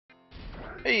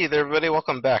Hey there everybody,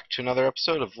 welcome back to another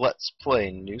episode of Let's Play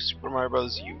New Super Mario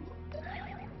Bros. U.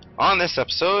 On this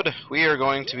episode, we are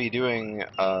going to be doing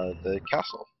the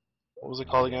castle. What was it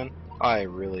called again? I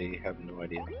really have no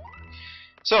idea.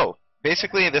 So,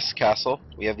 basically this castle,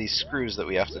 we have these screws that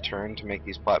we have to turn to make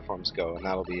these platforms go, and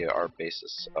that'll be our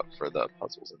basis for the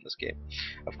puzzles in this game.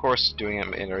 Of course, doing it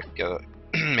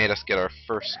made us get our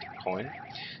first coin.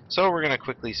 So we're going to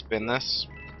quickly spin this,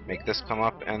 make this come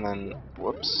up, and then,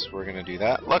 whoops, we're going to do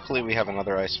that. Luckily we have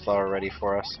another ice flower ready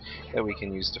for us that we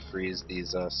can use to freeze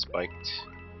these spiked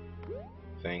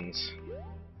things.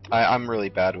 I'm really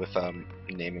bad with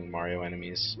naming Mario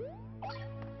enemies.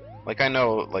 Like, I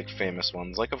know, like, famous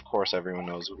ones. Like, of course everyone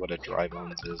knows what a dry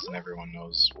bones is, and everyone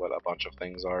knows what a bunch of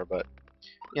things are, but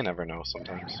you never know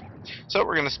sometimes. So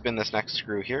we're going to spin this next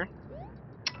screw here.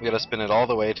 We got to spin it all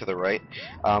the way to the right.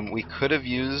 We could have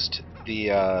used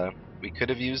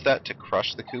that to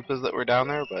crush the Koopas that were down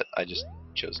there, but I just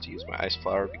chose to use my ice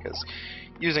flower because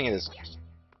using it is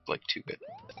like too good.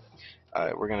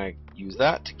 We're gonna use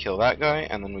that to kill that guy,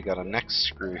 and then we got a next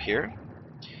screw here.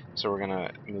 So we're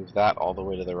gonna move that all the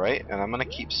way to the right, and I'm gonna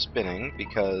keep spinning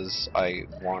because I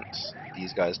want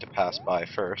these guys to pass by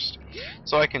first,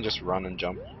 so I can just run and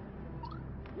jump,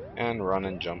 and run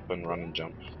and jump, and run and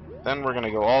jump. Then we're gonna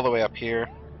go all the way up here.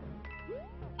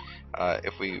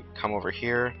 If we come over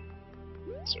here,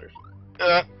 sorry,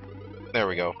 there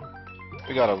we go.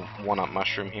 We got a one-up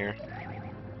mushroom here.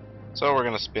 So we're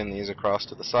gonna spin these across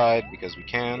to the side because we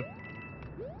can.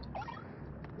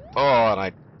 Oh, and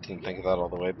I didn't think of that all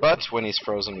the way, but when he's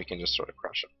frozen we can just sort of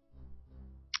crush him.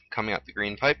 Coming up the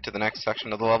green pipe to the next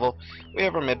section of the level, we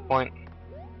have our midpoint.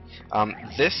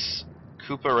 This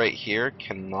Koopa right here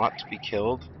cannot be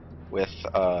killed with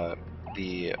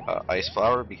the ice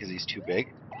flower because he's too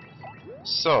big.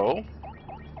 So,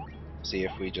 see,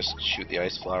 if we just shoot the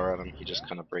ice flower at him, he just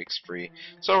kind of breaks free.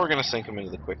 So we're going to sink him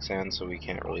into the quicksand, so we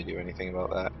can't really do anything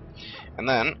about that. And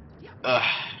then,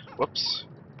 whoops.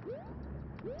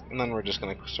 And then we're just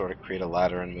going to sort of create a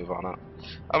ladder and move on up.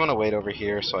 I'm going to wait over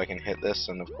here so I can hit this,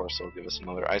 and of course it'll give us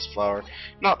another ice flower.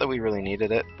 Not that we really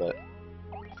needed it, but,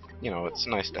 you know, it's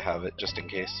nice to have it just in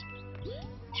case.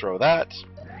 Throw that.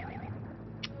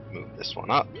 Move this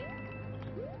one up.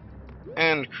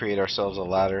 And create ourselves a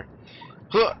ladder.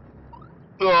 Oh,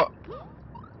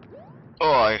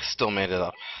 I still made it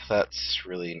up. That's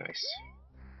really nice.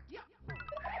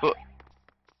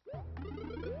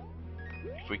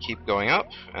 If we keep going up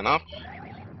and up,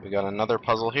 we got another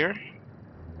puzzle here.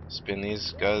 Spin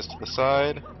these guys to the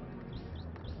side.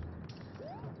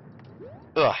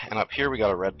 And up here we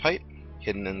got a red pipe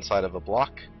hidden inside of a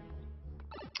block.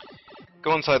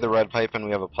 Go inside the red pipe and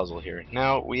we have a puzzle here.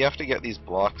 Now we have to get these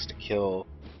blocks to kill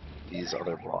these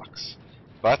other blocks,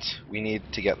 but we need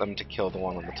to get them to kill the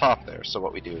one on the top there. So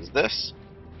what we do is this,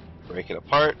 break it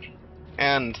apart,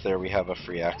 and there we have a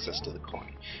free access to the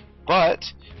coin. But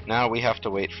now we have to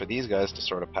wait for these guys to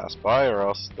sort of pass by, or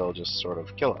else they'll just sort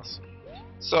of kill us.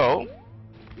 So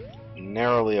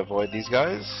narrowly avoid these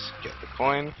guys, get the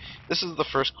coin. This is the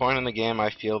first coin in the game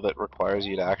I feel that requires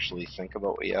you to actually think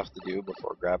about what you have to do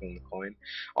before grabbing the coin.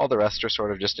 All the rest are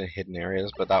sort of just in hidden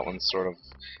areas, but that one's sort of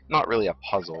not really a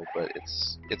puzzle, but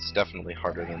it's definitely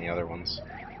harder than the other ones.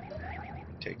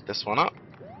 Take this one up.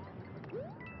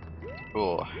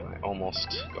 Oh, I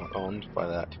almost got owned by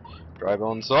that dry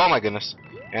bones. Oh my goodness!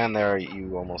 And there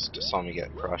you almost saw me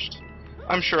get crushed.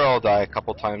 I'm sure I'll die a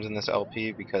couple times in this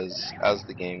LP because as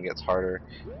the game gets harder,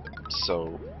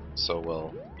 so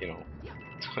will, you know,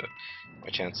 my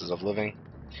chances of living.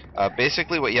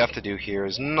 Basically what you have to do here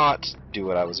is not do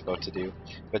what I was about to do,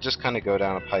 but just kind of go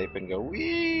down a pipe and go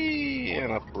whee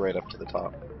and up right up to the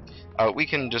top. We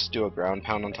can just do a ground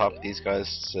pound on top of these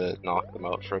guys to knock them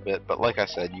out for a bit, but like I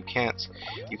said, you can't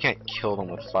kill them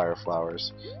with fire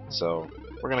flowers. So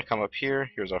we're gonna come up here.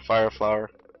 Here's our fire flower.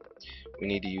 We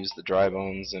need to use the dry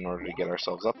bones in order to get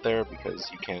ourselves up there because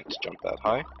you can't jump that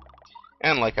high.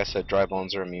 And like I said, dry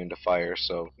bones are immune to fire,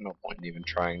 so no point in even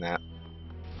trying that.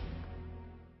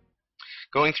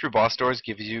 Going through boss doors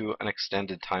gives you an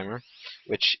extended timer,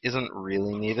 which isn't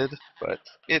really needed, but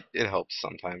it helps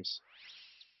sometimes.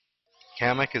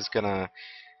 Kamek is gonna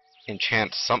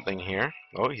enchant something here.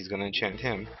 Oh, he's gonna enchant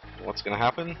him. What's gonna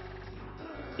happen?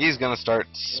 He's gonna start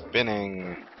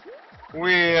spinning.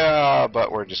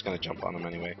 But we're just gonna jump on him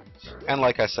anyway. And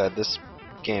like I said, this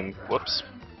game, whoops,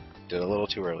 did a little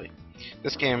too early.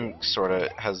 This game sorta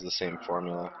has the same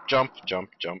formula. Jump,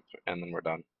 jump, jump, and then we're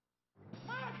done.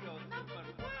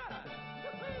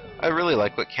 I really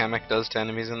like what Kamek does to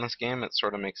enemies in this game. It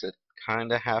sort of makes it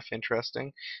kinda half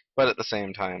interesting, but at the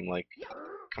same time, like,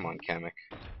 come on, Kamek.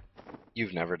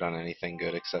 You've never done anything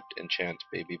good except enchant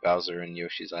Baby Bowser and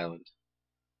Yoshi's Island.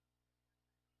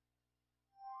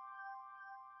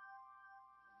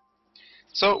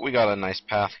 So we got a nice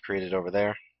path created over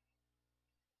there.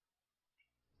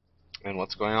 And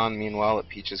what's going on meanwhile at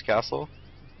Peach's castle?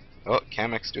 Oh,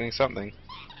 Kamek's doing something.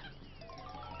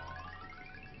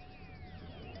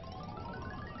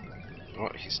 Oh,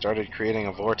 he started creating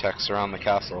a vortex around the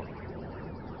castle.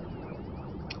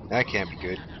 That can't be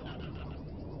good.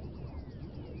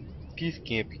 This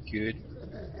can't be good.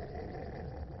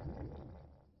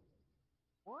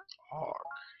 Hog,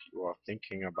 you are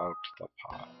thinking about the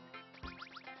pie.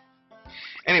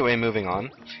 Anyway, moving on.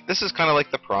 This is kind of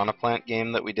like the Piranha Plant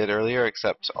game that we did earlier,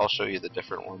 except I'll show you the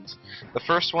different ones. The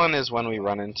first one is when we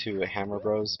run into Hammer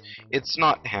Bros. It's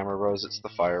not Hammer Bros, it's the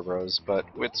Fire Bros, but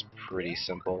it's pretty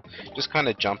simple. Just kind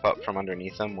of jump up from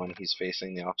underneath him when he's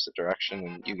facing the opposite direction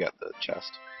and you get the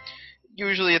chest.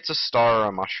 Usually it's a star or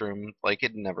a mushroom, like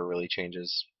it never really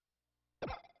changes.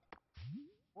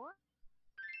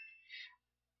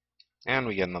 And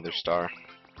we get another star.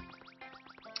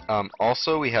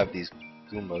 Also, we have these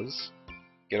Goombas.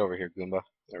 Get over here, Goomba.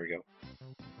 There we go.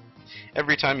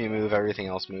 Every time you move, everything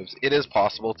else moves. It is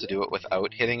possible to do it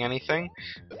without hitting anything,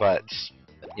 but,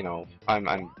 you know,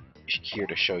 I'm here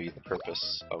to show you the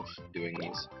purpose of doing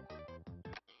these.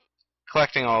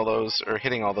 Collecting all those, or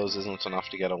hitting all those isn't enough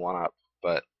to get a 1-up,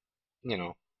 but, you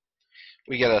know,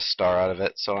 we get a star out of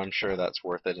it, so I'm sure that's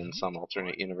worth it in some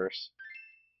alternate universe.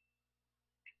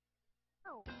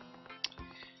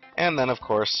 And then, of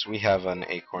course, we have an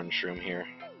acorn shroom here,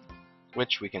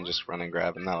 which we can just run and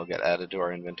grab, and that'll get added to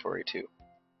our inventory too.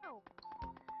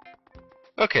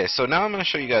 Okay, so now I'm going to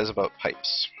show you guys about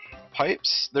pipes.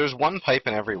 Pipes, there's one pipe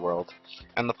in every world,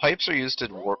 and the pipes are used to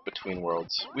warp between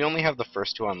worlds. We only have the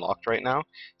first two unlocked right now,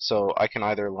 so I can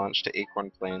either launch to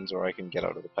Acorn Plains or I can get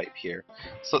out of the pipe here.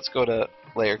 So let's go to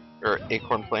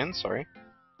Acorn Plains, sorry.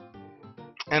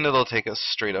 And it'll take us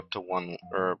straight up to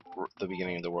the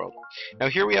beginning of the world. Now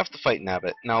here we have to fight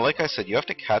Nabbit. Now like I said, you have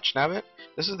to catch Nabbit.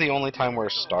 This is the only time where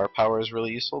star power is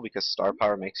really useful, because star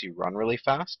power makes you run really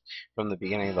fast from the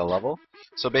beginning of the level.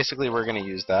 So basically we're going to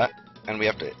use that, and we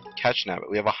have to catch Nabbit.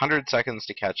 We have 100 seconds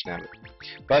to catch Nabbit.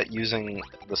 But using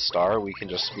the star, we can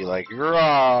just be like,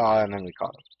 "Rah!" and then we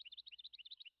caught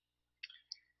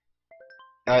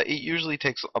him. It usually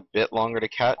takes a bit longer to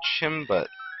catch him, but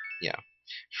yeah.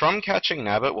 From catching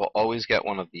Nabbit, we'll always get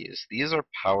one of these. These are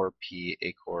Power P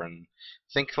Acorn.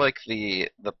 Think like the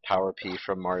Power P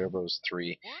from Mario Bros.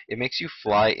 3. It makes you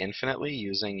fly infinitely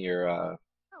using your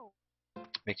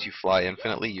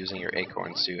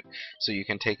acorn suit, so you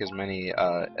can take as many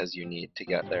as you need to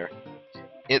get there.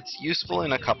 It's useful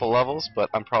in a couple levels, but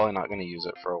I'm probably not going to use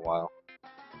it for a while,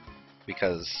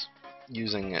 because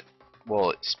using it,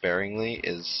 well, sparingly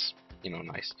is, you know,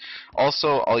 nice.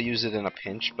 Also, I'll use it in a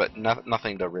pinch, but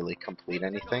nothing to really complete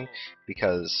anything,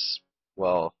 because,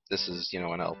 well, this is, you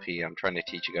know, an LP. I'm trying to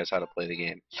teach you guys how to play the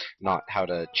game, not how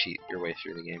to cheat your way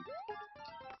through the game.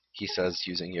 He says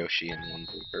using Yoshi in one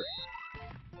blooper.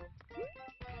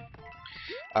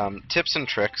 Tips and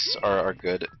tricks are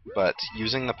good, but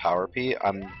using the Power P,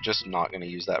 I'm just not going to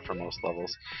use that for most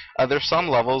levels. There's some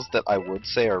levels that I would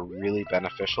say are really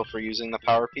beneficial for using the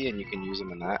Power P, and you can use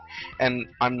them in that. And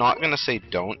I'm not going to say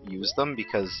don't use them,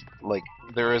 because like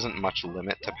there isn't much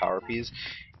limit to Power Ps.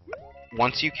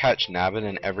 Once you catch Nabbit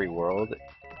in every world,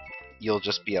 you'll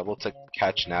just be able to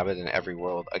catch Nabbit in every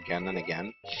world again and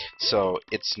again. So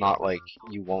it's not like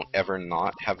you won't ever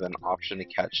not have an option to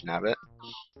catch Nabbit.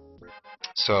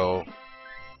 So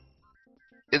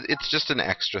it's just an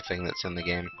extra thing that's in the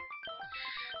game.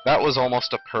 That was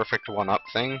almost a perfect 1-up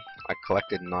thing. I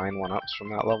collected 9 1-ups from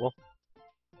that level.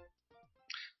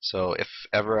 So if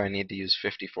ever I need to use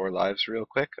 54 lives real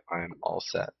quick, I'm all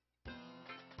set.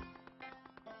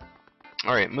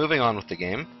 Alright, moving on with the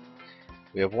game.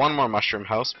 We have one more mushroom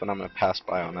house, but I'm going to pass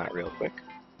by on that real quick.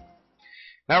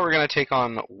 Now we're going to take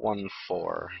on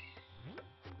 1-4.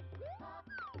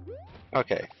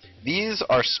 Okay, these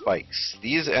are spikes.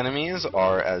 These enemies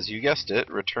are, as you guessed it,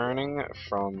 returning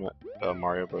from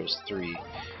Mario Bros. 3.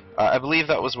 I believe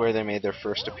that was where they made their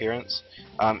first appearance.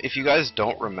 If you guys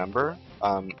don't remember,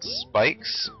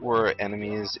 spikes were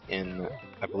enemies in,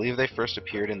 I believe they first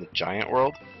appeared in the Giant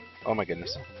World. Oh my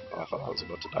goodness. Oh, I thought I was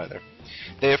about to die there.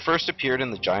 They first appeared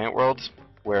in the Giant World,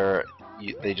 where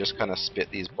they just kind of spit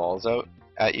these balls out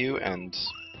at you and,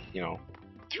 you know,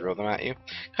 throw them at you.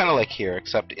 Kind of like here,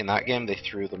 except in that game they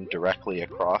threw them directly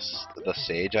across the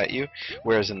stage at you,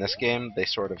 whereas in this game they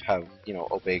sort of have, you know,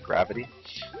 obey gravity.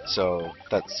 So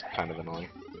that's kind of annoying.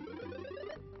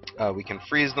 We can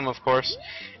freeze them, of course,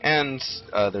 and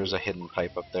there's a hidden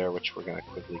pipe up there, which we're going to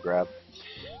quickly grab.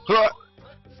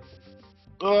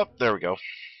 Oh, there we go.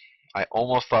 I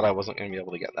almost thought I wasn't going to be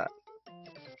able to get that.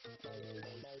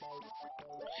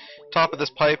 Top of this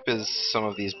pipe is some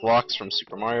of these blocks from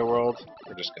Super Mario World.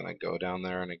 We're just going to go down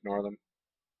there and ignore them.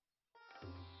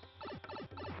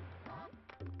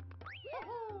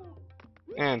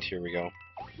 And here we go.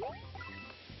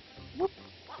 Whoop.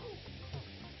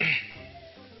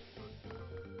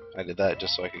 I did that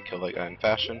just so I could kill that guy in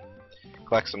fashion.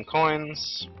 Collect some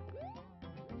coins.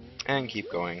 And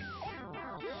keep going.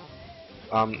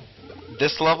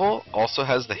 This level also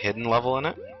has the hidden level in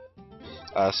it.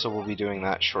 So we'll be doing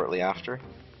that shortly after.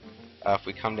 If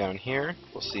we come down here,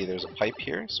 we'll see there's a pipe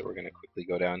here, so we're going to quickly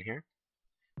go down here.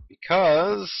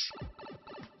 Because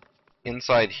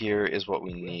inside here is what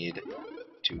we need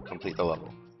to complete the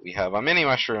level. We have a mini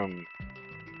mushroom,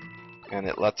 and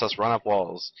it lets us run up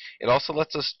walls. It also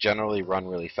lets us generally run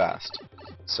really fast,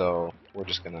 so we're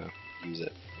just going to use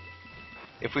it.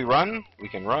 If we run, we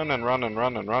can run and run and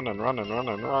run and run and run and run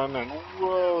and run and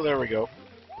whoa, there we go.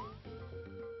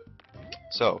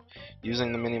 So,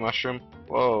 using the mini mushroom,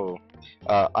 whoa.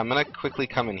 I'm gonna quickly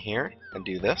come in here and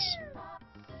do this.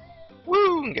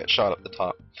 Woo! And get shot up the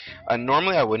top.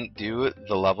 Normally I wouldn't do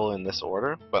the level in this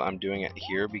order, but I'm doing it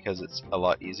here because it's a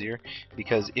lot easier.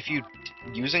 Because if you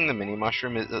using the mini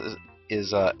mushroom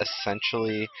is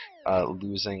essentially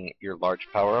losing your large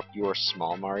power up. You are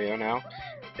small Mario now.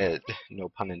 No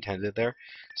pun intended there.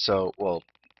 So, well,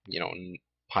 you know,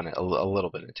 pun a little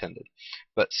bit intended.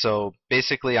 But so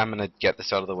basically, I'm gonna get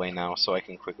this out of the way now so I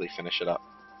can quickly finish it up.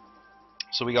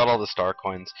 So we got all the star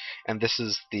coins, and this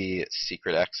is the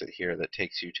secret exit here that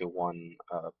takes you to one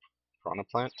piranha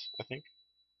plant, I think.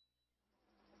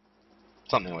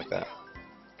 Something like that.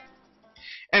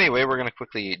 Anyway, we're going to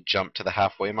quickly jump to the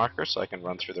halfway marker so I can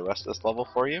run through the rest of this level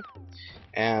for you.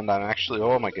 And I'm actually,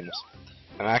 oh my goodness,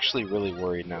 I'm actually really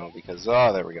worried now because,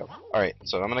 oh, there we go. Alright,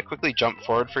 so I'm going to quickly jump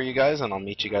forward for you guys, and I'll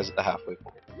meet you guys at the halfway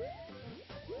point.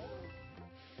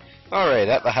 Alright,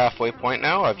 at the halfway point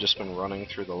now, I've just been running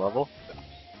through the level.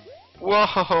 Whoa,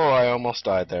 I almost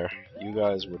died there. You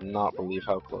guys would not believe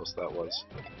how close that was.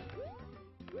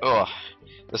 Ugh.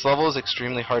 This level is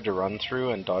extremely hard to run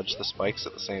through and dodge the spikes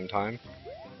at the same time.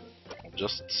 I'll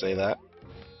just say that.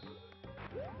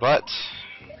 But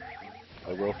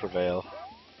I will prevail.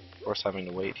 Of course, having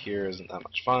to wait here isn't that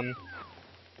much fun.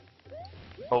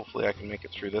 Hopefully I can make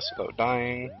it through this without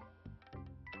dying.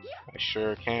 I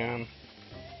sure can.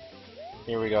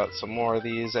 Here we got some more of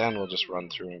these, and we'll just run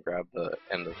through and grab the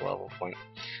end of the level point.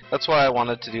 That's why I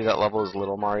wanted to do that level as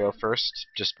Little Mario first,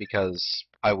 just because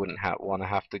I wouldn't want to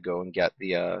have to go and get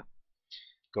the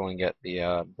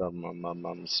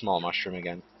small mushroom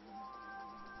again.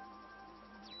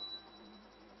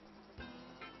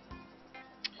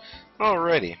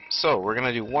 Alrighty, so we're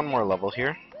gonna do one more level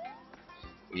here.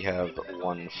 We have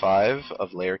 1-5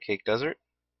 of Layer Cake Desert.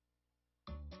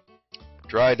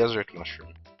 Dry Desert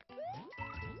Mushroom.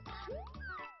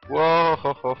 Whoa,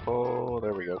 ho, ho, ho,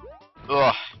 there we go.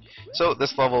 Ugh. So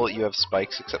this level you have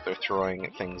spikes, except they're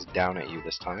throwing things down at you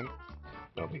this time.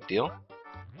 No big deal.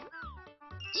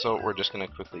 So we're just gonna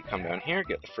quickly come down here,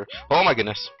 get the first. Oh my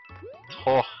goodness!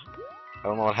 Oh, I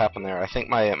don't know what happened there. I think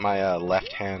my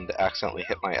left hand accidentally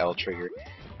hit my L trigger.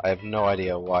 I have no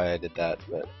idea why I did that,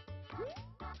 but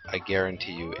I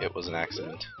guarantee you it was an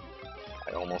accident.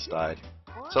 I almost died.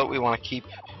 So we want to keep.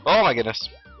 Oh my goodness!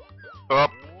 Oh.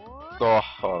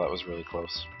 Oh, that was really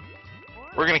close.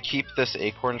 We're gonna keep this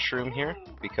acorn shroom here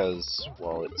because,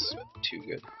 well, it's too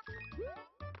good.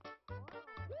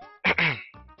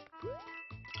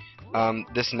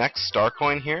 This next star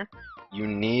coin here, you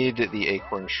need the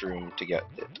acorn shroom to get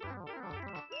it.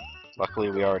 Luckily,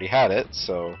 we already had it,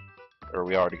 so, or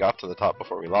we already got to the top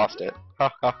before we lost it.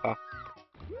 Ha ha ha.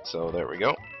 So there we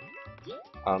go.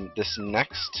 This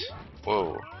next,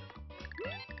 whoa.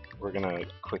 We're gonna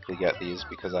quickly get these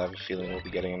because I have a feeling we'll be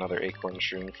getting another acorn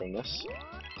shroom from this.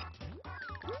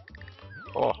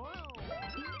 Oh,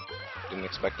 didn't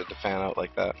expect it to fan out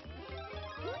like that.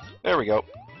 There we go.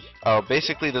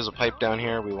 Basically there's a pipe down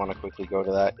here, we want to quickly go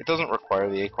to that. It doesn't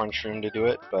require the acorn shroom to do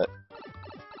it, but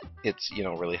it's, you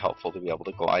know, really helpful to be able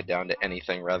to glide down to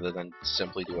anything rather than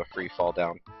simply do a free fall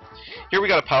down. Here we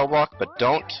got a power block, but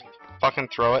don't fucking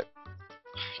throw it,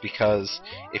 because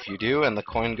if you do and the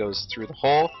coin goes through the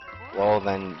hole, well,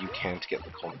 then you can't get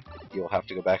the coin. You'll have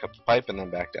to go back up the pipe and then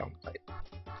back down the pipe.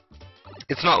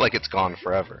 It's not like it's gone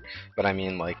forever, but I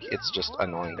mean, like, it's just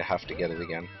annoying to have to get it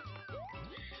again.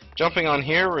 Jumping on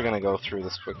here, we're going to go through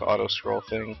this quick auto-scroll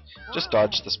thing. Just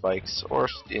dodge the spikes, or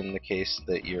in the case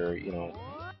that you're, you know,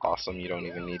 awesome, you don't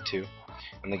even need to.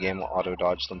 And the game will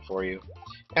auto-dodge them for you.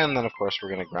 And then, of course, we're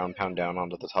going to ground pound down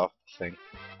onto the top of the thing.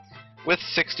 With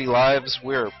 60 lives,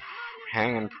 we're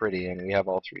hanging pretty, and we have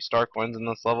all 3 star coins in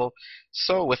this level.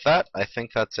 So with that, I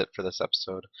think that's it for this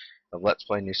episode of Let's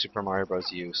Play New Super Mario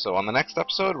Bros. U. So on the next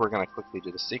episode, we're going to quickly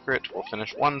do the secret. We'll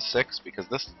finish 1-6, because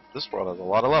this world has a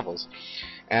lot of levels.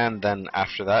 And then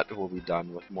after that, we'll be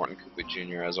done with Morton Koopa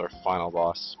Jr. as our final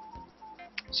boss.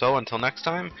 So until next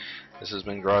time, this has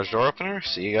been Garage Door Opener.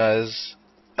 See you guys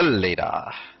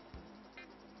later.